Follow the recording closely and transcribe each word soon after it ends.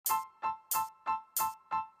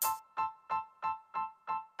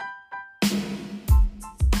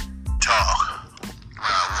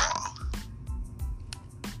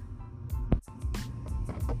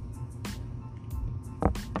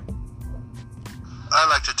I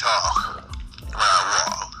like to talk when I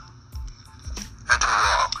walk, and to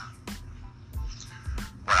walk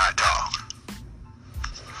when I talk.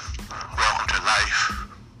 Welcome to life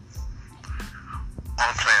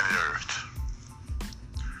on planet Earth,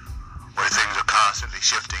 where things are constantly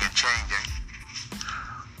shifting and changing,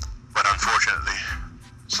 but unfortunately,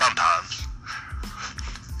 sometimes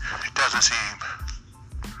it doesn't seem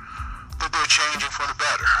that they're changing for the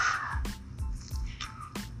better.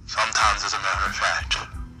 Sometimes, as a matter of fact,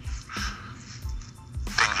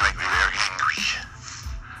 things make me very angry.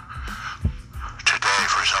 Today,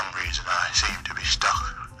 for some reason, I seem to be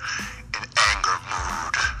stuck in anger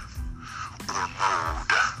mood, or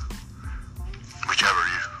mode, whichever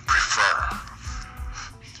you prefer.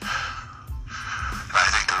 And I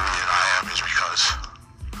think the reason I am is because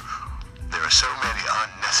there are so many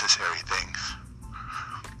unnecessary things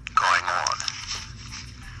going on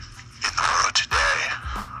in the world today.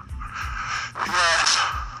 Yes,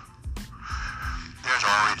 there's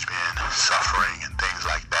always been suffering and things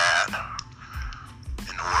like that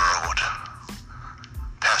in the world.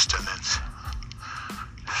 Pestilence,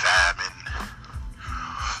 famine,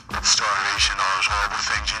 starvation, all those horrible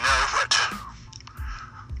things, but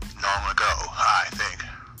long ago, I think,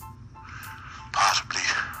 possibly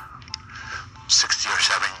 60 or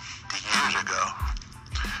 70 years ago,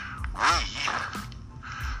 we,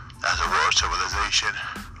 as a world civilization,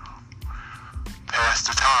 passed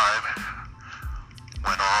the time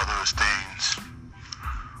when all those things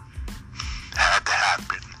had to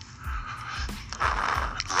happen.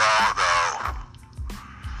 Long ago,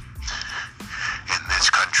 in this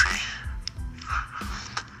country,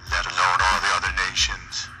 let alone all the other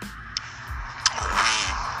nations, we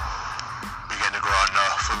began to grow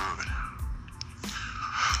enough food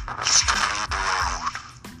to feed the world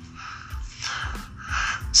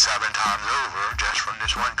 7 times over just from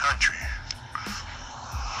this one country.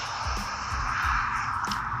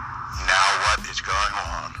 Now what is going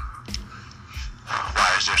on?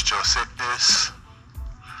 Why is there still sickness?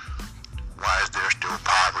 Why is there still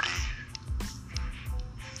poverty?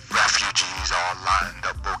 Refugees all lined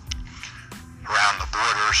up around the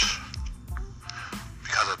borders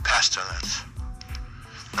because of pestilence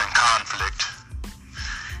and conflict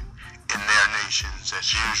in their nations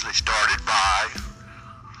that's usually started by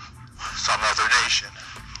some other nation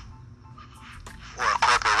or a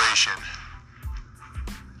corporation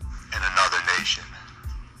in another nation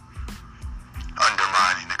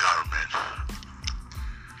undermining the government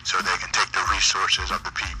so they can take the resources of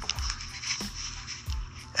the people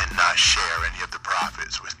and not share any of the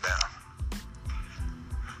profits with them.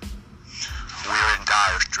 We're in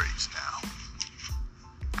dire straits now,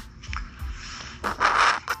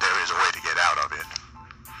 but there is a way to get out of it.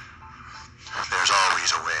 There's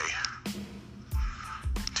always a way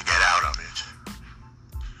to get out of it.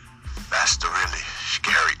 That's the really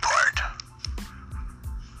scary part.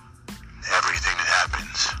 Everything that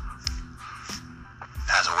happens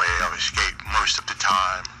has a way of escape most of the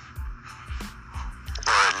time,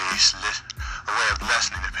 or at least a way of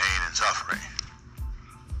lessening the pain and suffering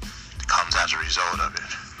that comes as a result of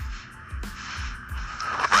it.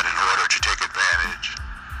 But in order to take advantage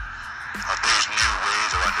of these new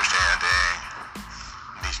ways of understanding,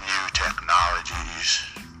 these new technologies,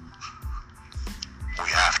 we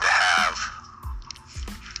have to have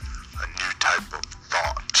a new type of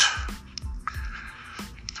thought.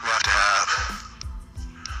 We have to have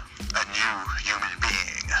a new human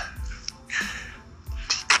being.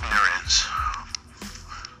 The ignorance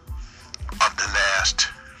of the last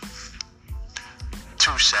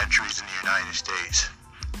 2 centuries in the United States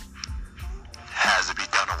has to be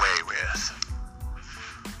done away with.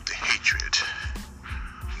 The hatred,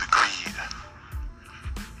 the greed,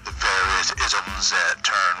 the various isms that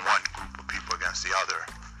turn one group of people against the other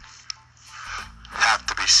have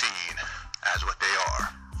to be seen as what they are.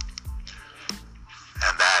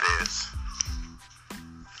 And that is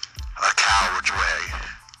a coward's way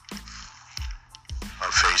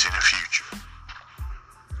of facing the future.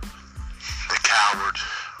 The coward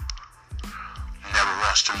never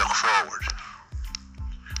wants to look forward,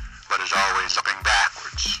 but is always looking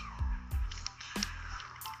backwards.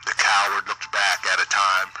 The coward looks back at a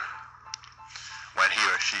time when he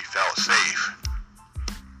or she felt safe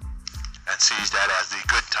and sees that as the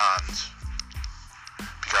good times,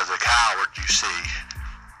 because the coward, you see,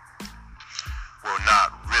 will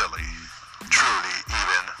not really, truly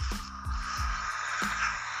even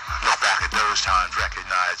look back at those times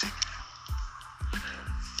recognizing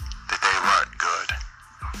that they weren't good,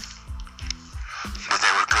 that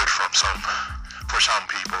they were good for some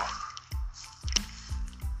people,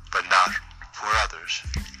 but not for others.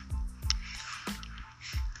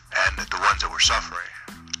 suffering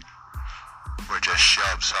were just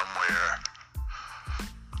shoved somewhere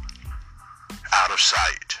out of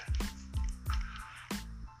sight,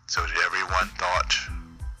 so that everyone thought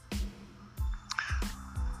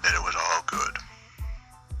that it was all good.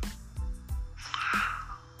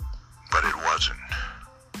 But it wasn't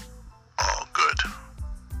all good.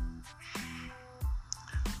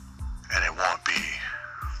 And it won't be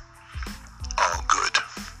all good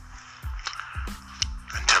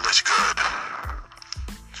until it's good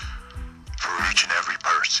for each and every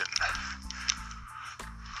person.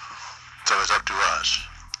 So it's up to us,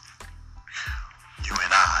 you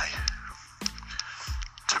and I,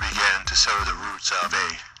 to begin to sow the roots of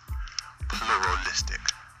a pluralistic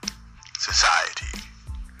society.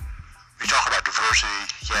 We talk about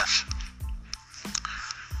diversity, yes.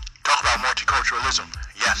 Talk about multiculturalism,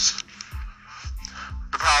 yes.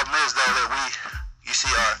 The problem is, though, that you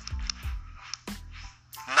see, are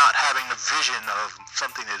not having the vision of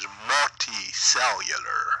something that is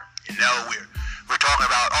multicellular. You know, we're talking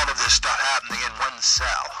about all of this stuff happening in one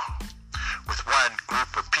cell, with one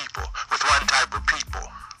group of people, with one type of people,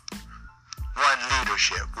 one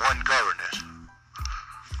leadership, one governance.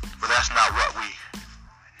 But that's not what we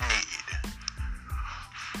need.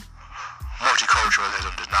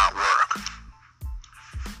 Multiculturalism does not work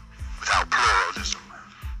without pluralism.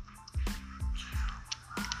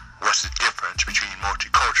 What's the difference between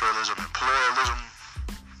multiculturalism and pluralism?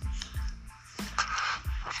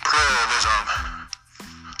 Pluralism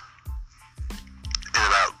is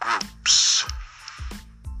about groups.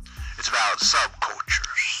 It's about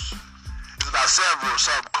subcultures. It's about several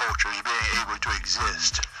subcultures being able to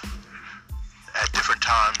exist at different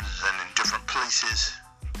times and in different places,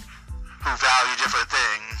 who value different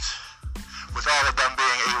things, with all of them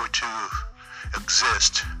being able to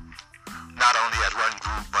exist not only as one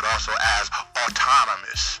group, but also as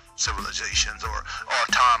autonomous civilizations or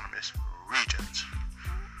autonomous regions,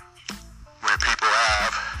 where people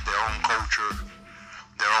have their own culture,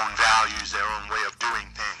 their own values, their own way of doing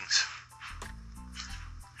things.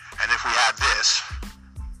 And if we have this,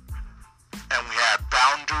 and we have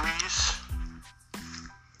boundaries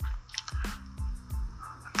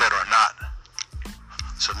that are not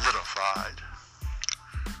solidified,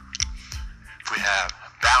 if we have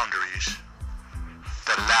boundaries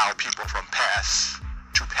that allow people to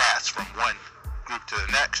pass from one group to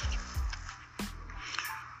the next,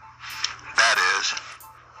 that is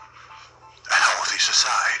a healthy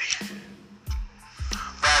society.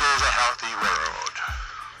 That is a healthy world.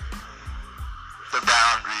 The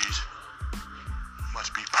boundaries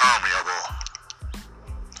must be permeable,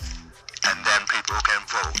 and then people can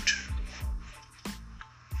vote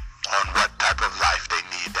on what type of life they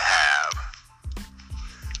need to have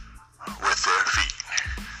with their feet.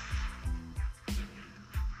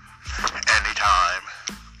 Anytime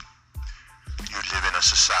you live in a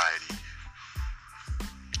society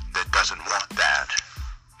that doesn't want that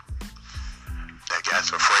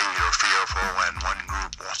gets afraid or fearful when one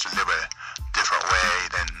group wants to live a different way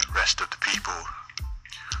than the rest of the people,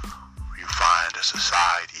 you find a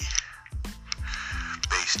society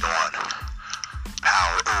based on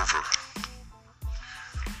power over,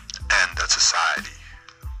 and a society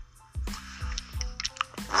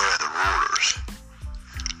where the rulers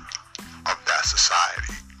of that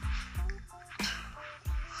society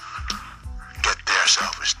get their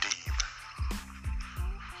self-esteem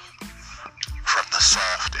from the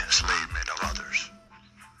soft enslavement of others.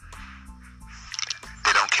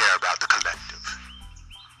 They don't care about the collective.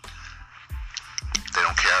 They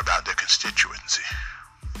don't care about their constituency.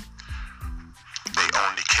 They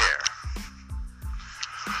only care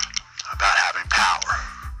about having power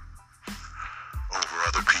over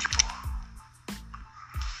other people.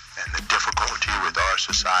 And the difficulty with our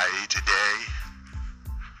society today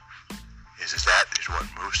is that is what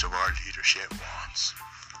most of our leadership wants.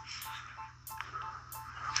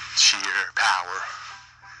 Sheer power.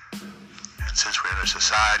 And since we're in a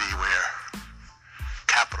society where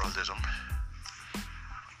capitalism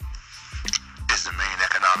is the main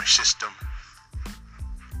economic system,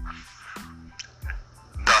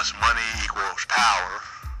 thus money equals power,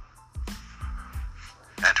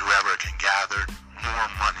 and whoever can gather more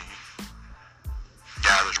money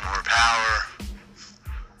gathers more power,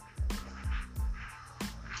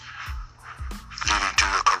 leading to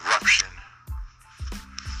the corruption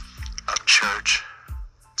of church,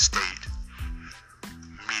 state,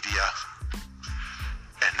 media,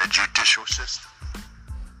 and the judicial system.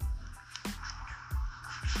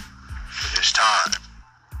 It is time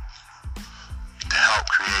to help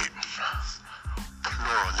create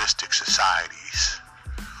pluralistic societies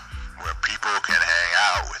where people can hang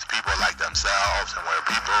out with people like them themselves, and where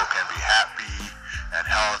people can be happy and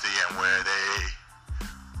healthy, and where they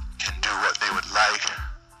can do what they would like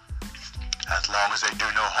as long as they do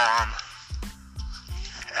no harm,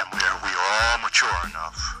 and where we are all mature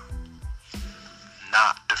enough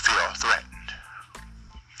not to feel threatened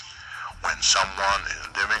when someone is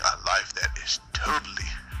living a life that is totally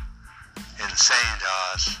insane to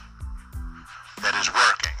us, that is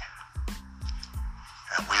working,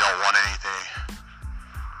 and we don't want anything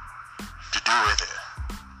to do with it.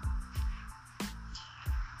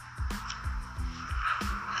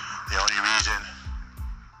 The only reason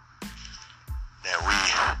that we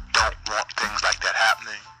don't want things like that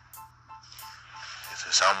happening is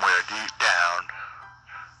that somewhere deep down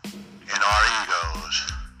in our egos,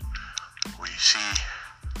 we see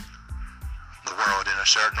the world in a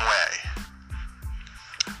certain way.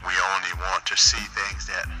 We only want to see things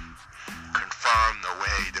that confirm the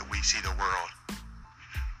way that we see the world,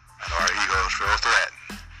 and our egos feel threatened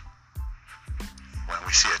when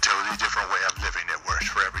we see a totally different way of living that works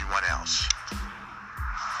for everyone else.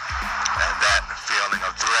 And that feeling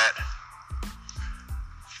of threat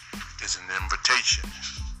is an invitation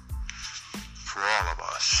for all of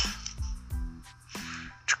us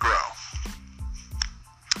to grow.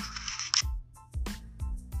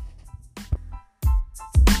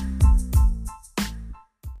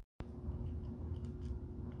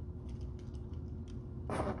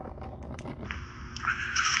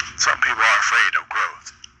 Some people are afraid of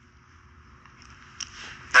growth.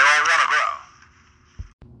 They all want to grow.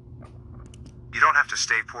 You don't have to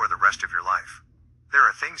stay poor the rest of your life. There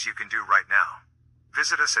are things you can do right now.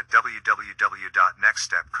 Visit us at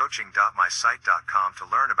www.nextstepcoaching.mysite.com to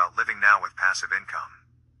learn about living now with passive income.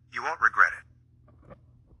 You won't regret it.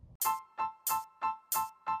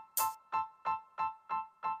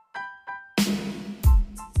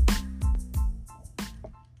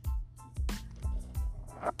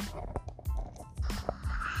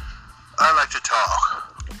 I like to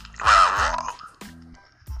talk when I walk,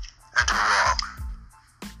 and to walk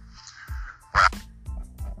when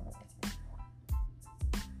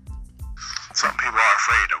Some people are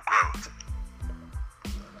afraid of growth.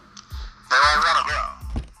 They all want to grow.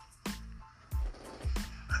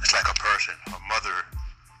 It's like a person, a mother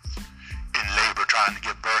in labor trying to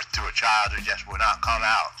give birth to a child who just will not come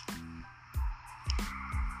out.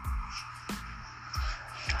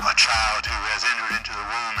 A child who has entered into the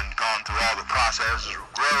womb and gone through all the processes of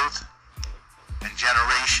growth and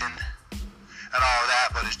generation and all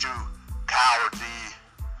that, but is too cowardly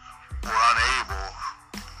or unable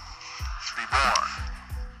to be born.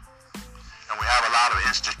 And we have a lot of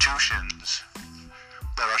institutions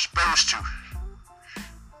that are supposed to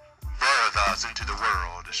birth us into the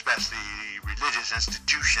world, especially religious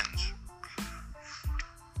institutions.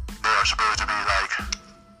 They are supposed to be like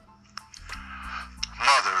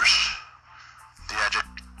mothers. The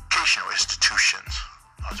educational institutions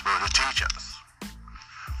are supposed to teach us,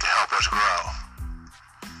 to help us grow.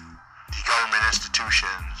 The government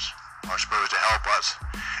institutions are supposed to help us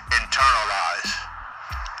internalize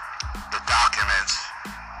the documents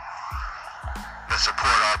that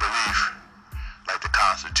support our belief, like the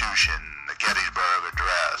Constitution, the Gettysburg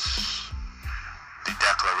Address, the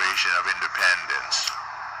Declaration of Independence.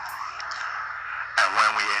 And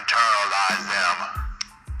when we internalize them,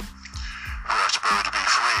 we are supposed to be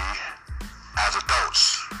free as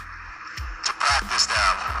adults to practice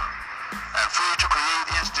them, and free to create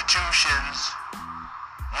institutions,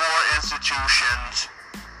 more institutions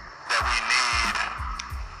that we need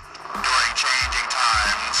during changing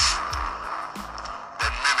times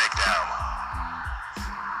that mimic them.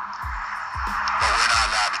 But we're not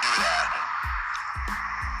allowed to do that.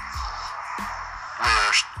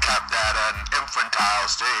 We're kept at an infantile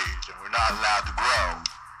stage, and we're not allowed to grow.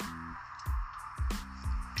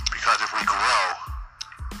 Because if we grow,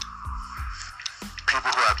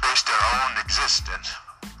 people who have based their own existence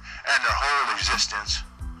and their whole existence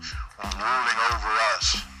on ruling over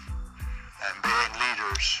us and being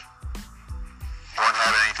leaders won't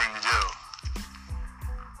have anything to do.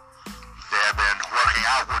 They have been working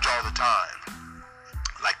outwards all the time.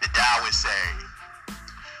 Like the Taoists say,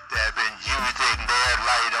 they have been using their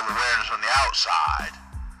light of awareness on the outside,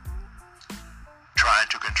 trying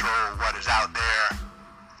to control what is out there,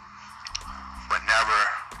 but never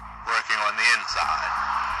working on the inside.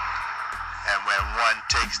 And when one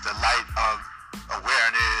takes the light of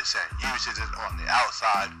awareness and uses it on the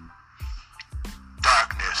outside,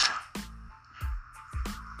 darkness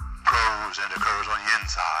grows and occurs on the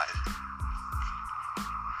inside.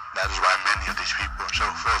 That is why many of these people are so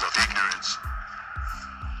full of ignorance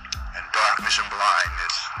and darkness and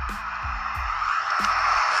blindness,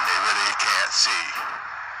 and they really can't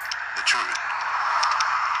the truth.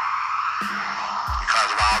 Because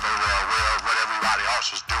while they were aware of what everybody else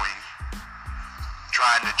was doing,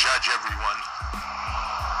 trying to judge everyone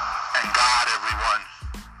and guide everyone,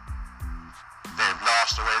 they've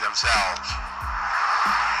lost the way themselves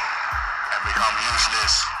and become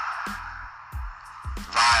useless,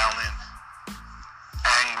 violent,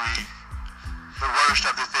 angry, the worst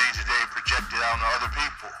of the things that they projected on other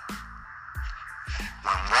people.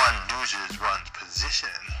 When one loses one's position,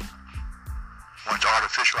 one's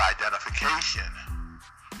artificial identification,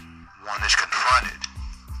 one is confronted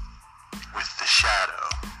with the shadow,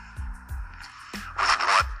 with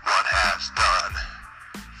what one has done,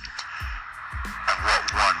 and what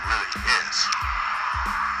one really is.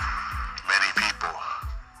 Many people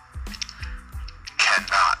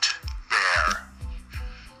cannot bear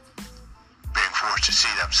being forced to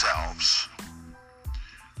see themselves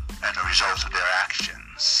and the results of their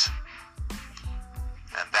actions.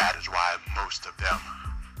 And that is why most of them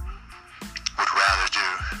would rather do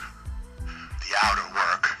the outer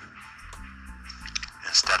work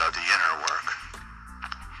instead of the inner work.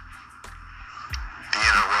 The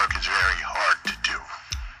inner work is very hard to do.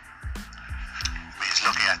 It means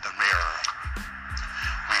looking at the mirror.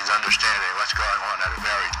 It means understanding what's going on at a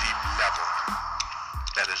very deep level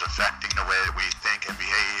that is affecting the way that we think and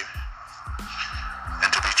behave. And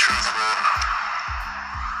to be truthful,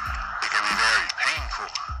 it can be very painful,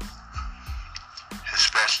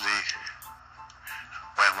 especially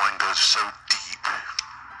when one goes so deep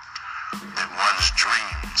that one's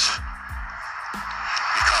dreams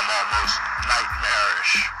become almost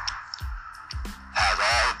nightmarish, as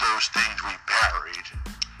all of those things we buried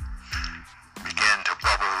begin to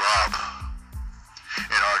bubble up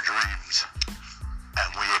in our dreams, and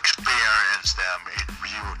we experience them in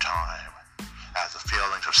real time as the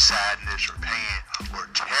feelings of sadness or pain or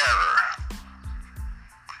terror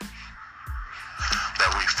that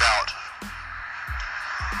we felt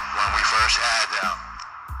when we first had them.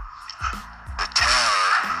 The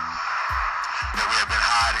terror that we have been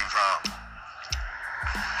hiding from.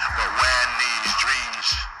 But when these dreams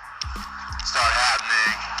start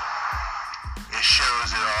happening, it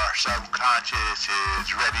shows that our subconscious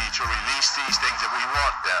is ready to release these things that we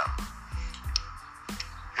want them,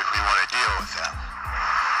 if we want to deal with them.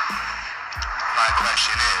 My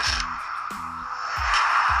question is,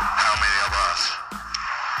 how many of us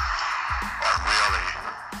are really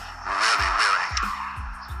willing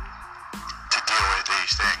to deal with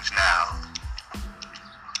these things now?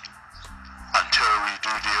 Until we do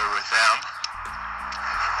deal with them,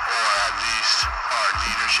 or at least our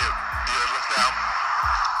leadership deals with them,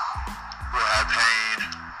 we'll have pain,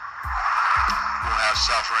 we'll have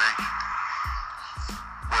suffering,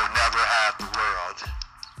 we'll never have the world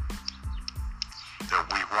that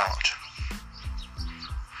we want.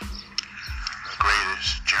 The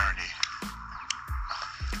greatest journey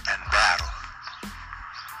and battle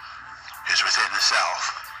is within the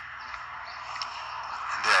self.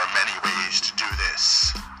 And there are many ways to do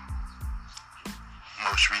this.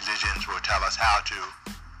 Most religions will tell us how to.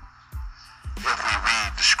 If we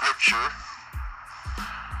read the scripture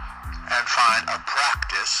and find a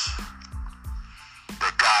practice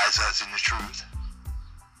that guides us in the truth,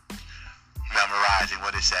 memorizing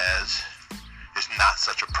what it says is not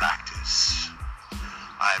such a practice.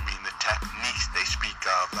 I mean the techniques they speak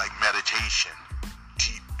of, like meditation,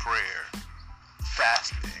 deep prayer,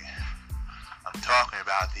 fasting. I'm talking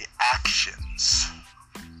about the actions.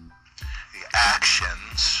 The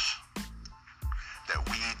actions that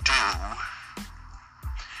we do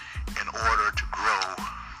in order to grow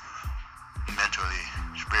mentally,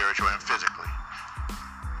 spiritually, and physically.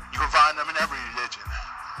 You can find them in every religion,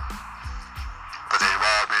 but they've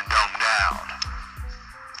all been dumbed down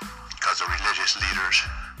because the religious leaders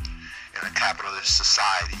in a capitalist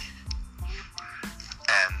society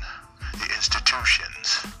and the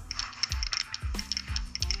institutions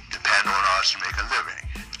depend on us to make a living.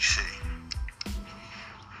 You see,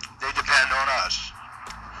 they depend on us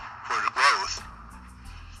for the growth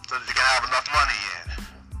so that they can have enough money in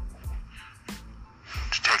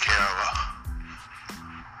to take care of a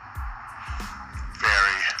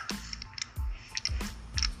very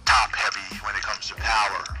top-heavy, when it comes to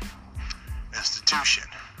power, institution.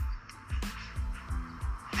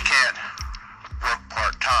 You can't work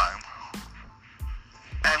part-time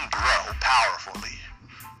and grow powerfully.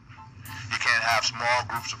 You can't have small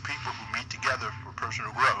groups of people who meet together for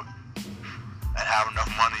personal growth and have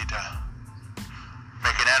enough money to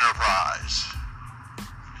make an enterprise,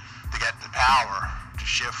 to get the power to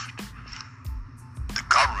shift the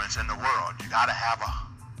governments in the world. You gotta have a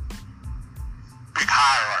big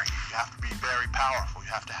hierarchy. You have to be very powerful. You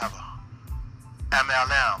have to have a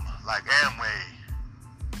MLM, like Amway,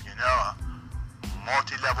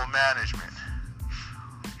 multi-level management,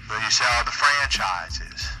 where you sell the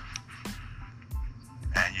franchises,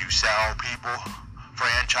 and you sell people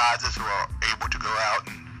franchises who are able to go out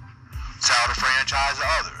and sell the franchise to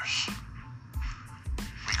others.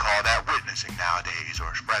 We call that witnessing nowadays,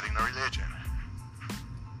 or spreading the religion.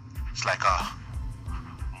 It's like a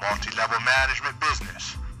multi-level management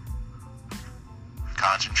business.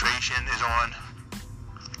 Concentration is on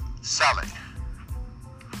selling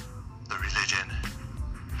the religion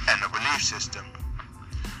and the belief system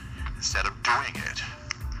instead of doing it.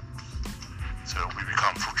 So we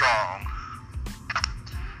become strong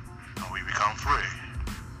and we become free.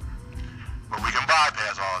 But we can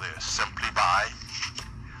bypass all this simply by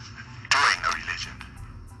doing the religion.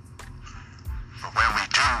 But when we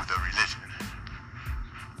do the religion,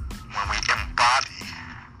 when we embody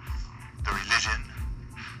the religion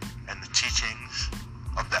and the teachings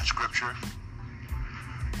of that scripture,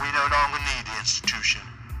 we no longer need the institution.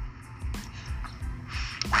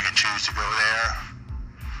 We can choose to go there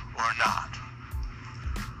or not.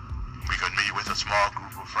 We could meet with a small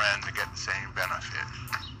group of friends and get the same benefit.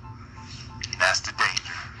 And that's the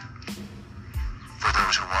danger for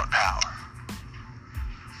those who want power.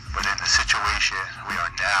 But in the situation we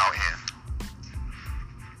are now in,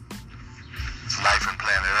 it's life on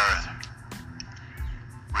planet Earth,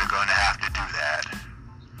 we're going to have to do that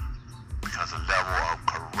because the level of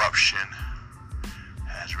corruption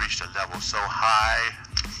has reached a level so high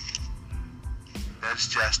that it's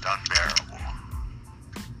just unbearable.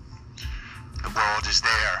 The world is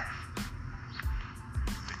there.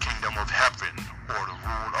 The kingdom of heaven, or the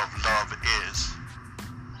rule of love, is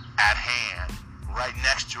at hand, right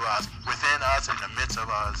next to us, within us, in the midst of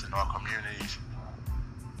us, in our communities.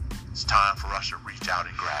 It's time for us to reach out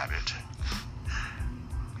and grab it.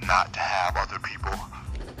 Not to have other people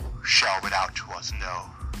shelve it out to us, no.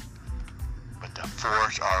 But to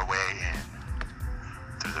force our way in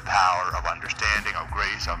through the power of understanding, of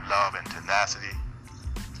grace, of love, and tenacity,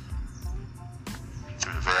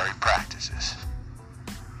 through the very practices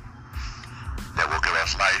that will give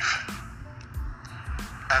us life,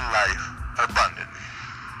 and life abundantly.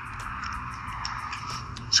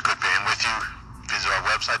 It's good being with you. Visit our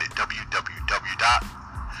website at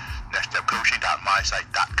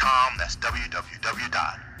www.nextstepcoaching.mysite.com. That's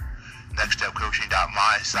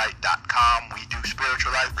www.nextstepcoaching.mysite.com. We do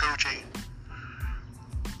spiritual life coaching,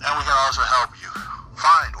 and we can also help you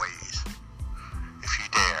find ways, if you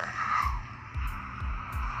dare,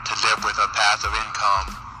 to live with a passive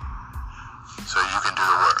income so you can do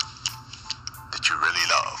the